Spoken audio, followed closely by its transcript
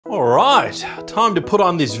Alright, time to put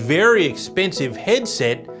on this very expensive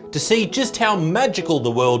headset to see just how magical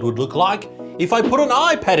the world would look like if I put an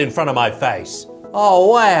iPad in front of my face.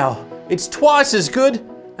 Oh wow, it's twice as good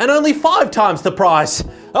and only 5 times the price.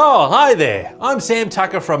 Oh, hi there, I'm Sam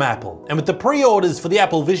Tucker from Apple, and with the pre-orders for the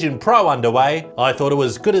Apple Vision Pro underway, I thought it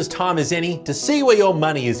was as good as time as any to see where your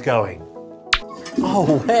money is going.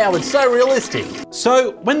 Oh wow, it's so realistic.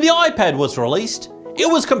 So, when the iPad was released,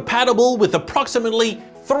 it was compatible with approximately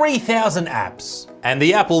 3,000 apps, and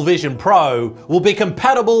the Apple Vision Pro will be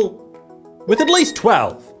compatible with at least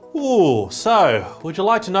 12. Ooh, so would you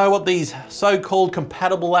like to know what these so-called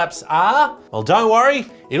compatible apps are? Well, don't worry,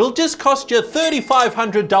 it'll just cost you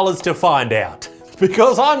 $3,500 to find out,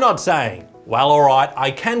 because I'm not saying. Well, alright,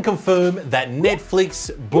 I can confirm that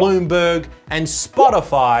Netflix, Bloomberg, and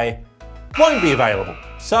Spotify won't be available,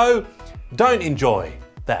 so don't enjoy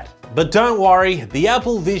that. But don't worry, the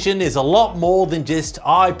Apple Vision is a lot more than just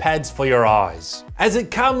iPads for your eyes, as it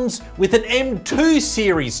comes with an M2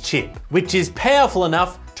 series chip, which is powerful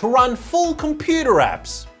enough to run full computer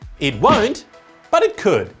apps. It won't, but it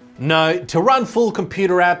could. No, to run full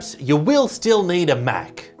computer apps, you will still need a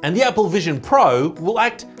Mac, and the Apple Vision Pro will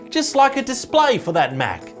act just like a display for that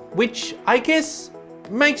Mac, which I guess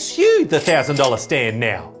makes you the $1,000 stand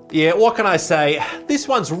now. Yeah, what can I say? This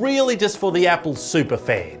one's really just for the Apple super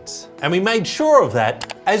fans. And we made sure of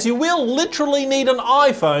that, as you will literally need an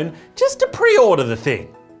iPhone just to pre-order the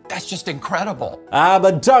thing. That's just incredible.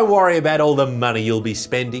 But don't worry about all the money you'll be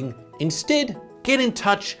spending. Instead, get in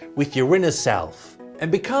touch with your inner self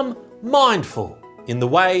and become mindful in the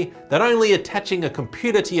way that only attaching a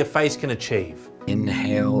computer to your face can achieve.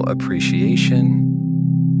 Inhale appreciation.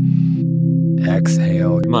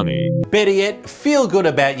 Exhale money. Better yet, feel good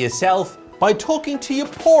about yourself by talking to your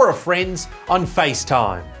poorer friends on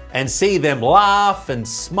FaceTime and see them laugh and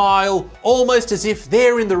smile almost as if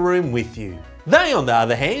they're in the room with you. They, on the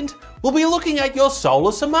other hand, will be looking at your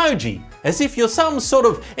soulless emoji as if you're some sort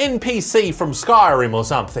of NPC from Skyrim or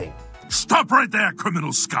something. Stop right there,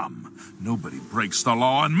 criminal scum. Nobody breaks the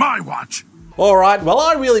law on my watch. Alright, well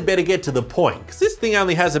I really better get to the point, because this thing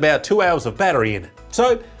only has about 2 hours of battery in it.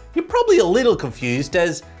 So you're probably a little confused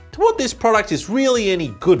as to what this product is really any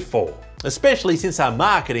good for, especially since our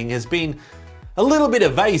marketing has been a little bit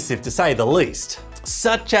evasive to say the least.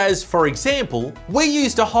 Such as, for example, we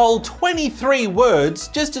used a whole 23 words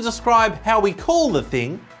just to describe how we call the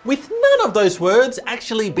thing, with none of those words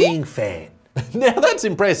actually being fan. Now that's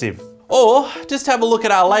impressive. Or just have a look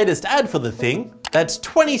at our latest ad for the thing. That's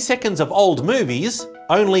 20 seconds of old movies,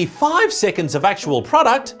 only 5 seconds of actual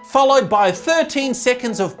product, followed by 13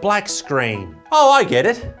 seconds of black screen. Oh, I get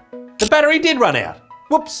it. The battery did run out.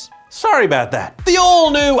 Whoops. Sorry about that. The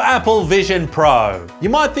all-new Apple Vision Pro. You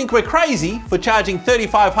might think we're crazy for charging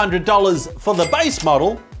 $3,500 for the base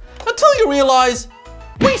model until you realize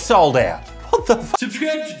we sold out. What the f?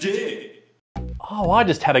 Subscribe today. Oh, I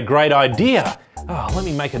just had a great idea. Oh, let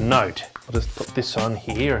me make a note. I'll just put this on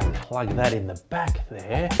here and plug that in the back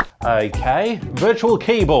there. Okay, virtual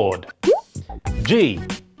keyboard. G,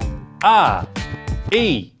 R,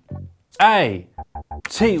 E, A,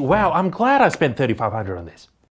 T. Wow, I'm glad I spent $3,500 on this.